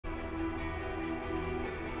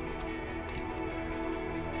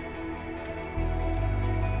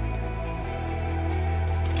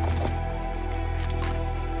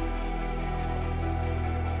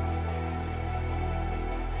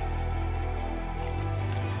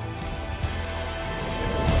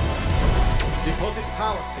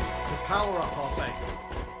power seeds to power up our base.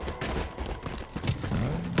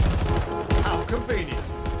 How convenient.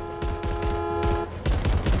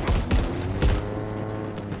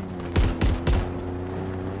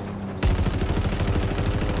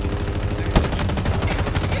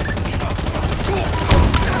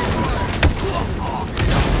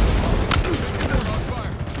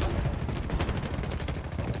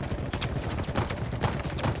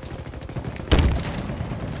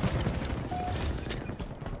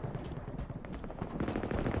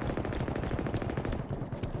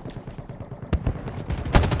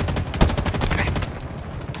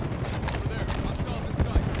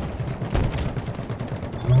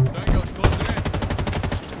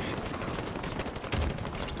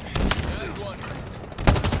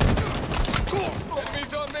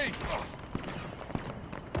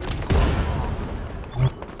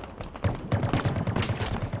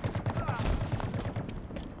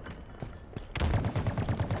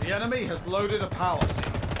 The enemy has loaded a power seed.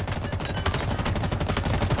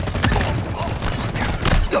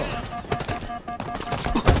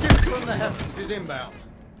 A gift from the heavens is inbound.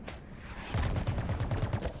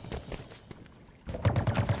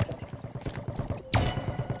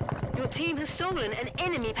 Your team has stolen an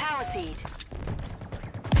enemy power seed.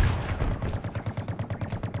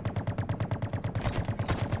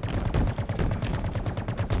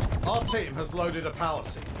 Our team has loaded a power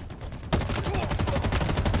seed.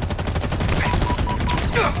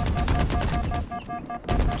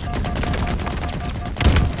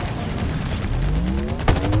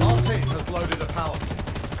 Our team has loaded a power seed.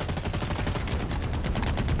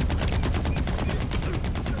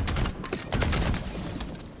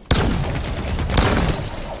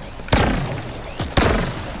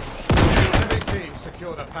 Enemy team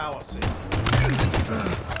secured a power seed.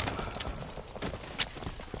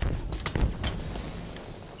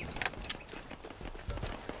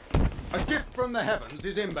 A gift from the heavens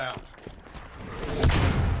is inbound.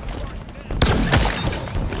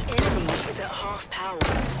 The enemy is at half power.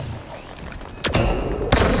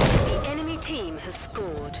 The enemy team has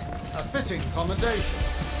scored. A fitting commendation.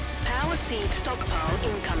 Power seed stockpile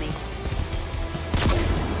incoming.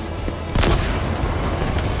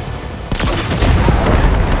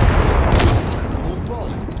 Successful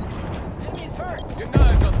volley. Enemy's hurt! Get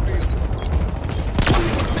knives on the field!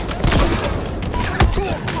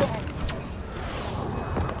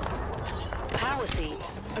 Power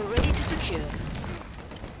seeds are ready to secure.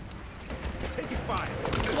 Taking fire!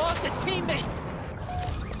 Lost a teammate!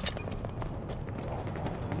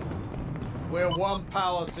 We're one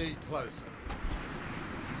power seed closer.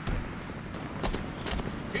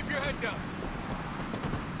 Keep your head down!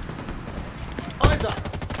 Eyes up!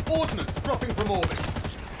 Ordnance dropping from orbit.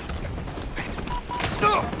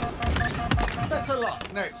 Better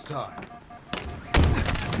luck next time.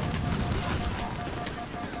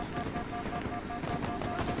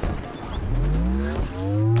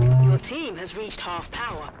 Your team has reached half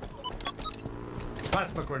power.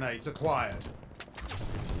 Plasma grenades acquired.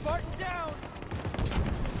 Spartan down!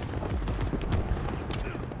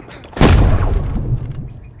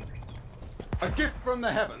 A gift from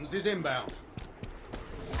the heavens is inbound.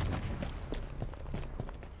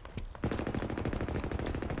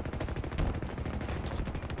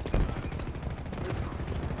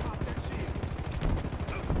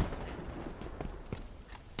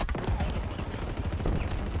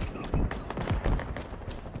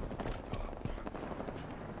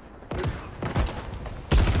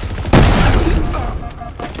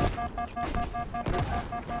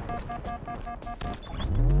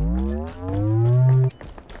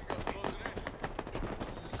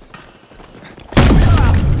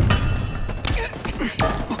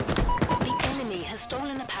 The enemy has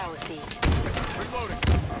stolen a power seed. Reloading!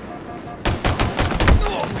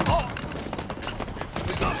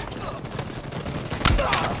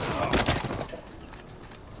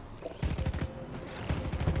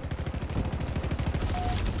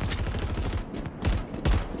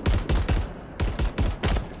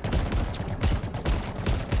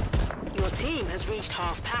 Your team has reached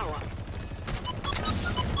half power.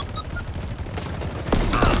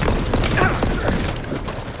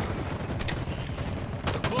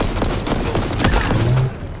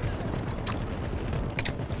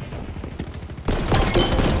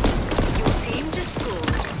 Your team just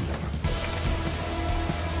scored.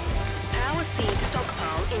 Power seed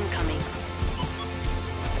stockpile incoming.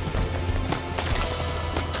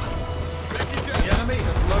 The enemy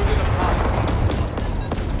has loaded a power seed.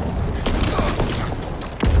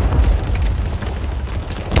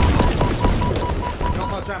 Not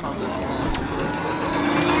much ammo this time.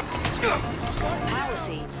 Power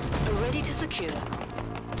seeds are ready to secure.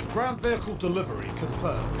 Ground vehicle delivery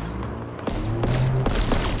confirmed.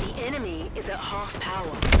 The enemy is at half power.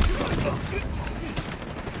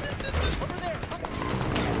 Over there!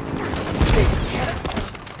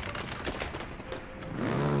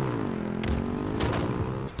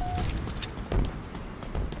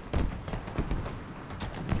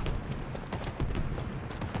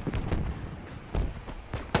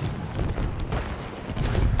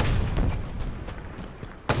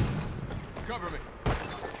 Cover me.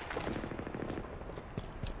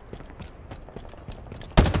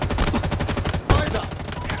 Eyes up!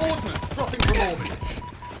 Ordnance dropping from orbit.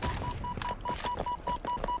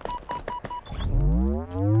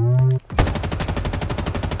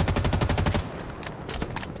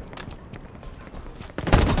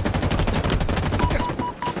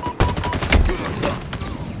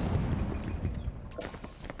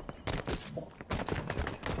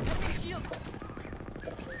 Shield!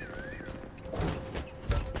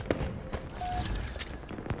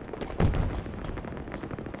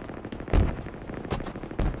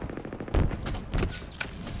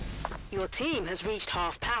 Your team has reached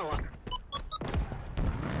half power.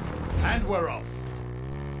 And we're off.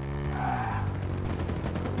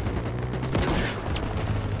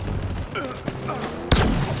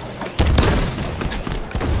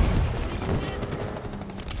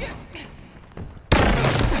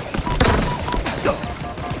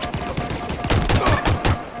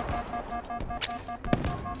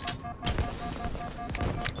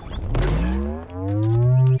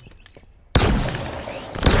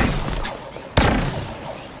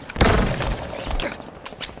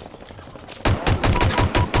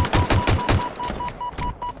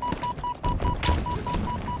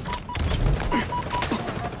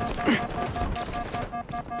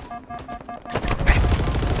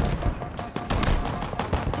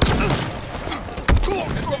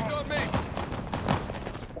 Enemies on me!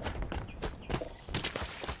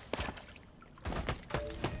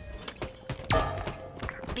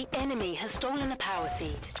 The enemy has stolen a power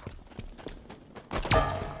seed.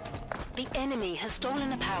 The enemy has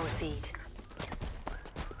stolen a power seed.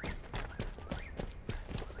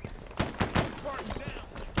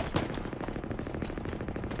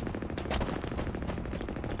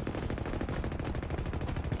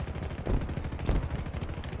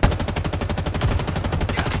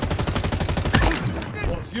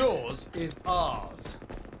 What's yours is ours.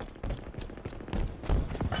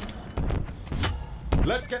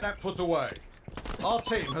 Let's get that put away. Our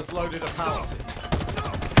team has loaded a power seed.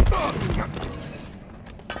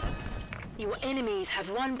 Your enemies have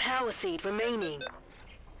one power seed remaining.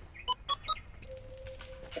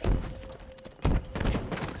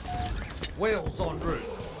 Wheels en route.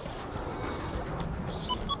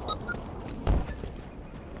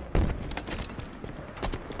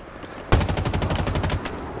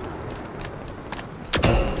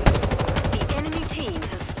 The enemy team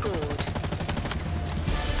has scored.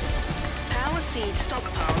 Power seed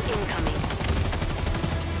stockpile incoming.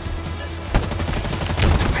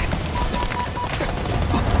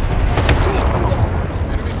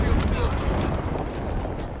 Enemy shield filled.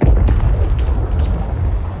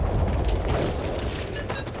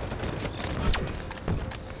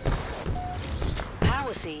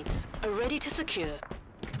 Power seeds are ready to secure.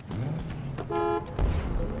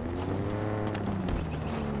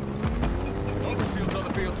 Overshield's on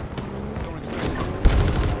the field. Don't expect it.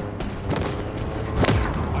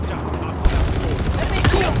 Watch out. Enemy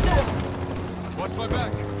shield still! Watch my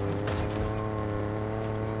back.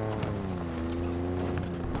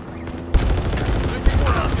 Taking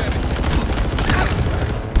more damage.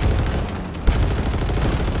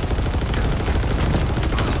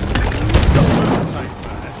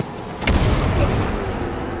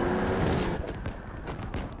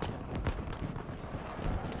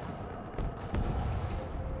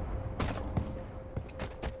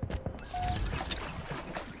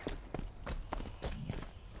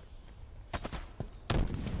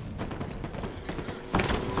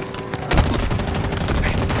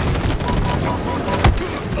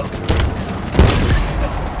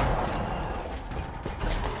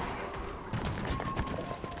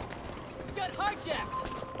 We got hijacked!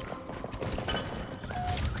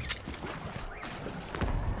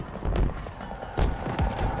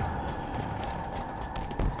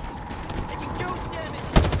 Taking ghost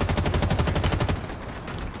damage!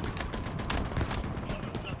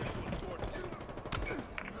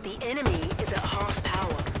 The enemy is at half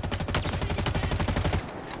power.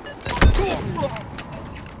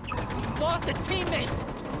 We've lost a teammate!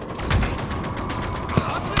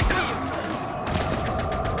 Up the shield!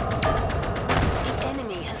 The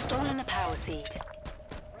enemy has stolen a power seed.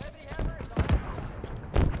 Gravity hammer is on.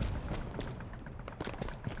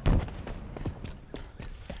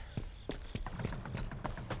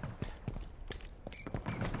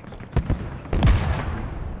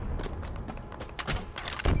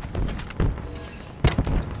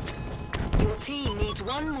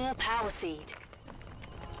 needs one more power seed.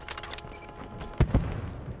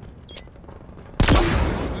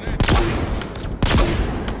 Closing in.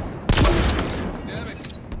 Damage.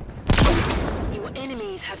 Your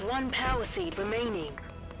enemies have one power seed remaining.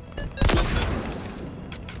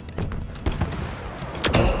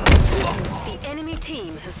 The enemy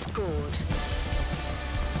team has scored.